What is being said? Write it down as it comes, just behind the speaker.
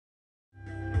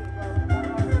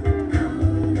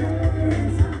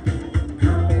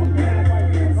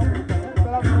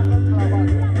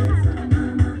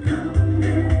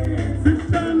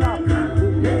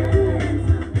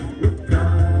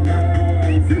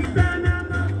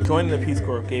Joining the Peace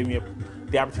Corps gave me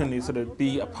the opportunity to sort of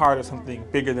be a part of something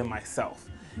bigger than myself.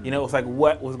 You know, it was like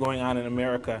what was going on in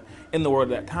America, in the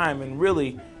world at that time, and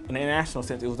really, in an international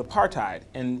sense, it was apartheid.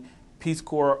 And Peace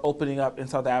Corps opening up in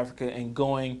South Africa and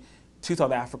going to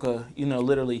South Africa, you know,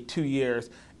 literally 2 years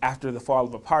after the fall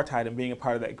of apartheid and being a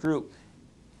part of that group,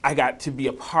 I got to be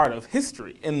a part of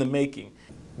history in the making.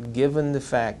 Given the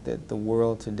fact that the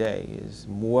world today is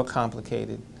more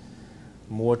complicated,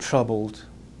 more troubled,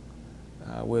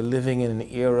 we're living in an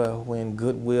era when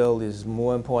goodwill is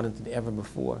more important than ever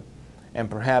before. And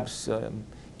perhaps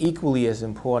equally as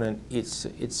important,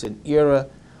 it's an era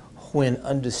when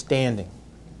understanding,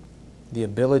 the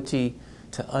ability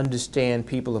to understand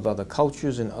people of other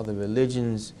cultures and other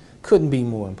religions couldn't be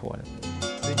more important.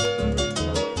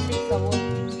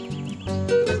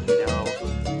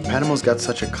 Panama's got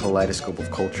such a kaleidoscope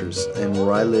of cultures, and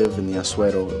where I live in the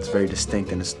Azuero, it's very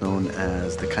distinct and it's known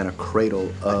as the kind of cradle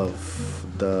of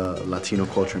the Latino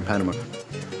culture in Panama.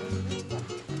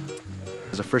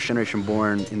 As a first generation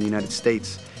born in the United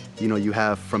States, you know, you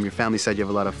have, from your family side, you have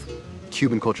a lot of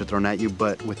Cuban culture thrown at you,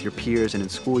 but with your peers and in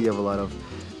school, you have a lot of,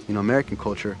 you know, American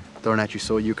culture thrown at you.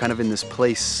 So you're kind of in this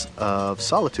place of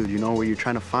solitude, you know, where you're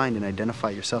trying to find and identify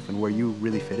yourself and where you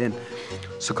really fit in.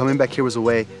 So coming back here was a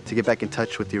way to get back in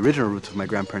touch with the original roots of my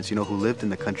grandparents, you know, who lived in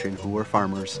the country and who were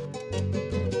farmers.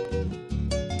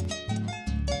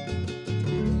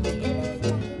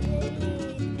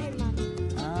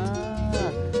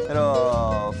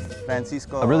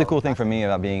 A really cool thing for me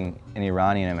about being an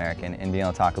Iranian American and being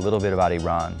able to talk a little bit about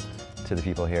Iran to the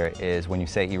people here is when you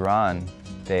say Iran,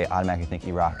 they automatically think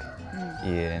Iraq.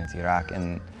 Yeah, it's Iraq,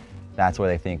 and that's where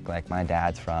they think like my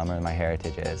dad's from or my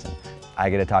heritage is. And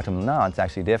I get to talk to them, no, it's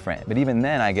actually different. But even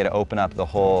then I get to open up the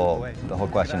whole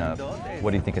question of what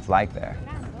do you think it's like there?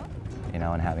 You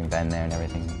know, and having been there and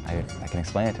everything, I can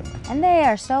explain it to them. And they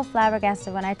are so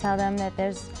flabbergasted when I tell them that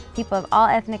there's people of all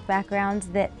ethnic backgrounds,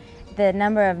 that the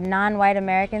number of non-white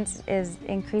Americans is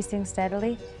increasing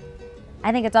steadily.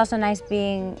 I think it's also nice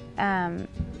being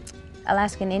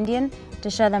Alaskan Indian to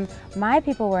show them my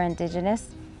people were indigenous,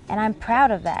 and I'm proud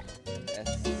of that.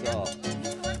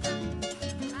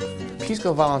 Peace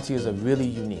Corps volunteers are really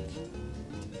unique.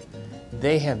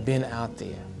 They have been out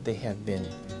there. They have been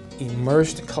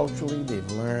immersed culturally.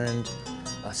 They've learned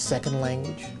a second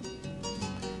language.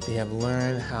 They have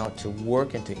learned how to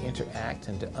work and to interact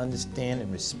and to understand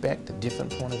and respect a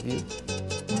different point of view.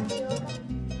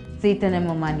 It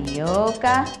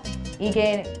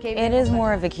is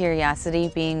more of a curiosity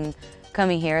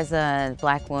coming here as a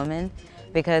black woman,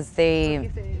 because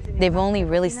they've only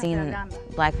really seen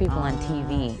black people on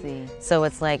TV. So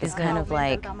it's kind of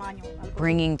like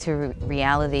bringing to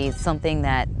reality something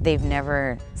that they've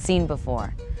never seen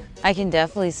before. I can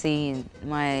definitely see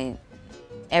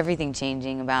everything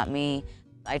changing about me.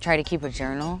 I try to keep a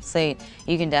journal, so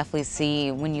you can definitely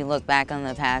see when you look back on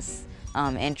the past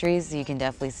entries, you can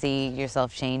definitely see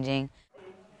yourself changing.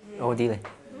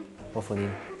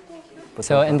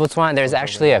 So in Botswana, there's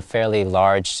actually a fairly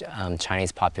large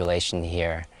Chinese population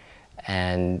here,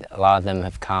 and a lot of them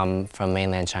have come from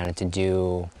mainland China to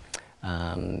do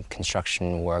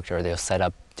construction work, or they'll set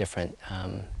up different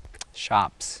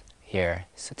shops here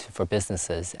for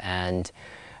businesses. And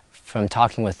from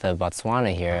talking with the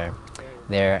Botswana here,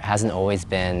 there hasn't always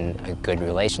been a good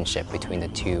relationship between the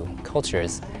two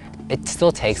cultures. It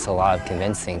still takes a lot of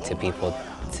convincing to people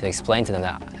to explain to them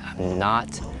that I'm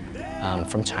not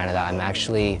from China, that I'm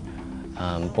actually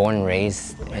born and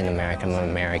raised in America. I'm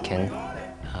American,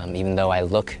 even though I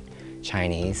look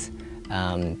Chinese.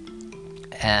 And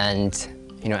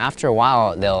you know, after a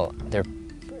while, their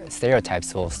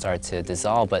stereotypes will start to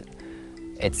dissolve, but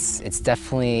it's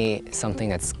definitely something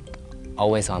that's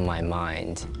always on my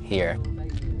mind here.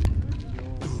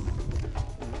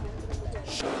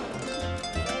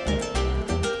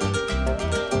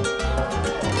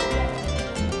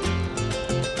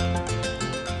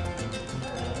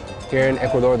 Here in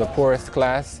Ecuador, the poorest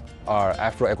class are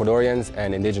Afro-Ecuadorians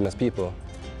and indigenous people.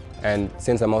 And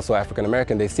since I'm also African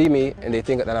American, they see me and they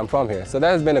think that I'm from here. So that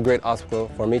has been a great obstacle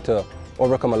for me to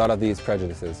overcome a lot of these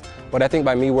prejudices. But I think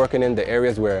by me working in the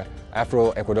areas where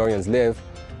Afro-Ecuadorians live,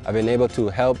 I've been able to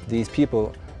help these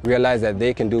people realize that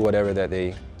they can do whatever that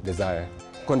they desire.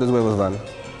 ¿Cuántos huevos van?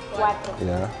 4.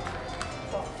 Yeah.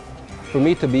 For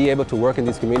me to be able to work in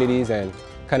these communities and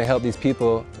kind of help these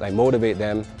people, like motivate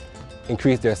them,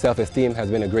 increase their self-esteem, has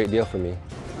been a great deal for me.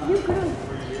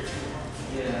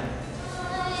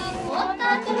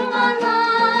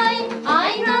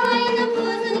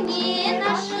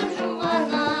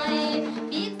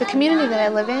 The community that I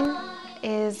live in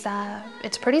is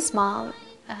it's pretty small.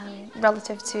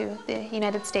 relative to the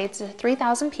United States. There are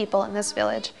 3,000 people in this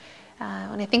village.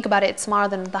 When I think about it, it's smaller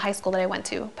than the high school that I went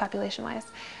to, population-wise.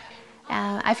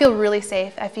 I feel really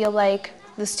safe. I feel like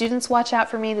the students watch out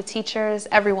for me, the teachers,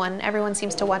 everyone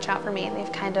seems to watch out for me.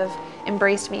 They've kind of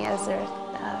embraced me as their,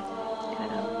 I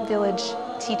don't know, village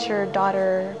teacher,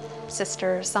 daughter,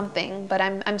 sister, something. But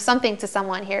I'm something to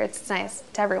someone here. It's nice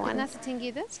to everyone.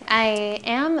 I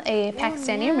am a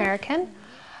Pakistani American,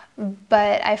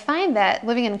 but I find that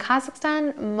living in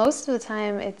Kazakhstan, most of the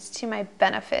time it's to my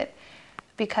benefit.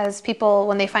 Because people,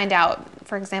 when they find out,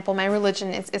 for example, my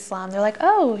religion is Islam, they're like,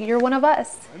 oh, you're one of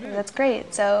us. That's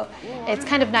great. So it's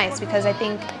kind of nice because I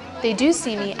think they do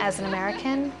see me as an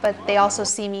American, but they also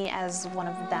see me as one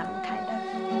of them, kind of.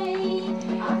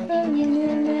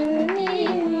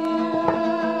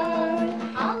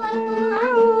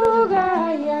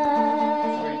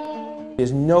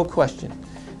 There's no question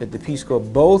that the Peace Corps,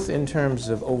 both in terms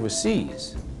of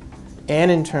overseas and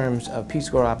in terms of Peace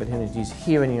Corps opportunities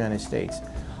here in the United States,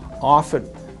 offered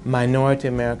minority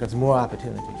Americans more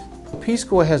opportunities. The Peace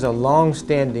Corps has a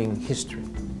long-standing history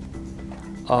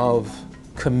of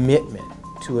commitment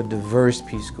to a diverse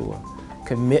Peace Corps,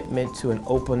 commitment to an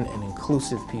open and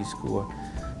inclusive Peace Corps,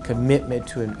 commitment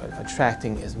to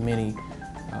attracting as many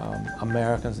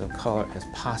Americans of color as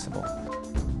possible.